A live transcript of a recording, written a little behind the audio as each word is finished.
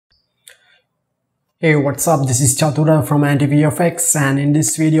Hey, what's up? This is Chatura from AntiVFX, and in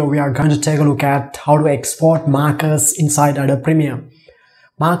this video we are going to take a look at how to export markers inside Adobe Premiere.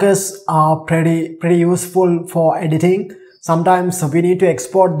 Markers are pretty useful for editing. Sometimes we need to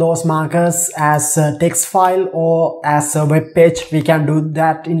export those markers as a text file or as a web page. We can do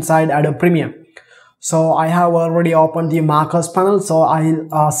that inside Adobe Premiere. So I have already opened the markers panel, so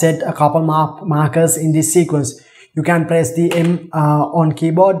I'll set a couple markers in this sequence. You can press the M on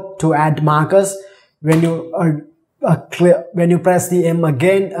keyboard to add markers. When you press the M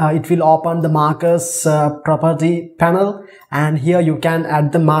again, it will open the markers property panel, and here you can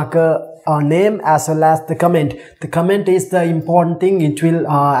add the marker name as well as the comment. The comment is the important thing. It will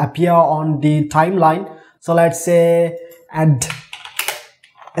appear on the timeline. So let's say add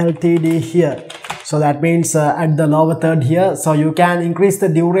LTD here. So that means at the lower third here. So you can increase the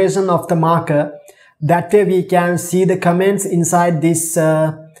duration of the marker. That way we can see the comments inside this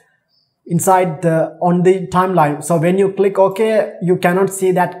on the timeline. So when you click OK, you cannot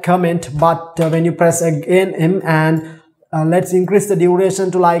see that comment, but when you press again M and let's increase the duration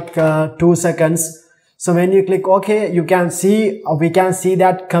to like 2 seconds. So when you click OK, you can see we can see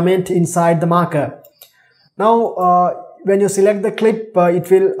that comment inside the marker. Now when you select the clip, it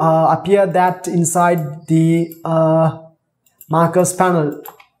will appear that inside the markers panel.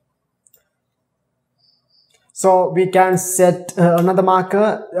 So we can set another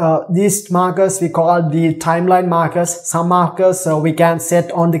marker. These markers we call the timeline markers. Some markers we can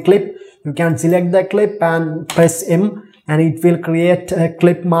set on the clip. You can select the clip and press M and it will create a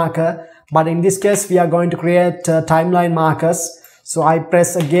clip marker. But in this case we are going to create timeline markers. So I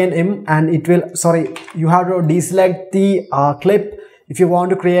press again M and it will, you have to deselect the clip if you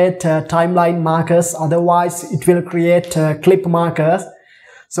want to create timeline markers. Otherwise it will create clip markers.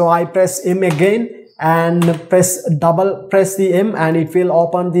 So I press M again and double press the M and it will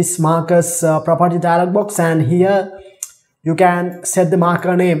open this markers property dialog box, and here you can set the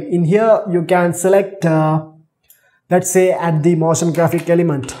marker name. In here you can select let's say add the motion graphic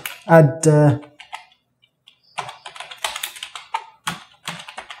element,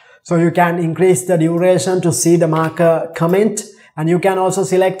 so you can increase the duration to see the marker comment, and you can also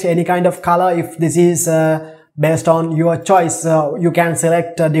select any kind of color if this is based on your choice. You can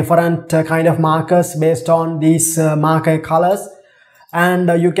select different kind of markers based on these marker colors, and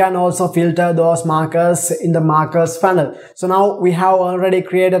you can also filter those markers in the markers panel. So now we have already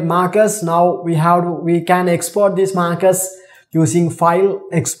created markers. Now we can export these markers using file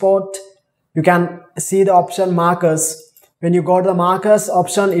export. You can see the option markers. When you go to the markers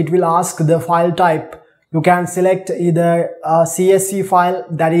option, it will ask the file type. You can select either a CSV file,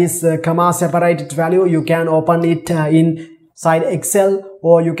 that is comma separated value. You can open it inside Excel,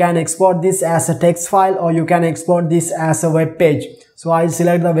 or you can export this as a text file, or you can export this as a web page. So I'll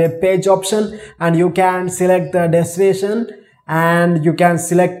select the web page option, and you can select the destination, and you can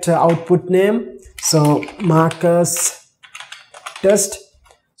select output name. So markers test.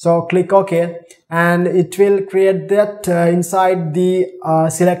 So click OK, and it will create that inside the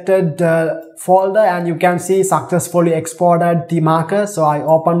selected folder, and you can see successfully exported the marker. So I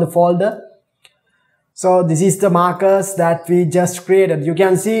open the folder. So this is the markers that we just created. You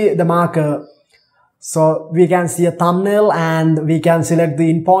can see the marker. So we can see a thumbnail, and we can select the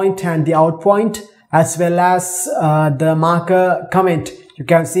in point and the out point, as well as the marker comment. You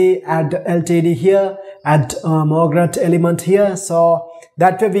can see add LTD here, add Margaret element here. So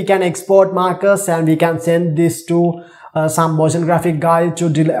that way we can export markers, and we can send this to some motion graphic guy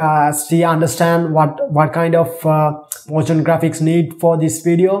to see, understand what kind of motion graphics need for this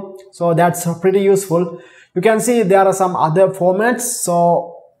video. So that's pretty useful. You can see there are some other formats.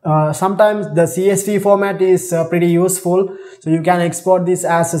 So sometimes the CSV format is pretty useful. So you can export this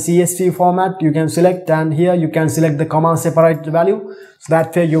as a CSV format. You can select, and here you can select the comma separated value. So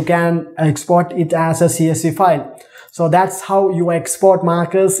that way you can export it as a CSV file. So that's how you export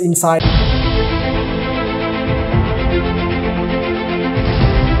markers inside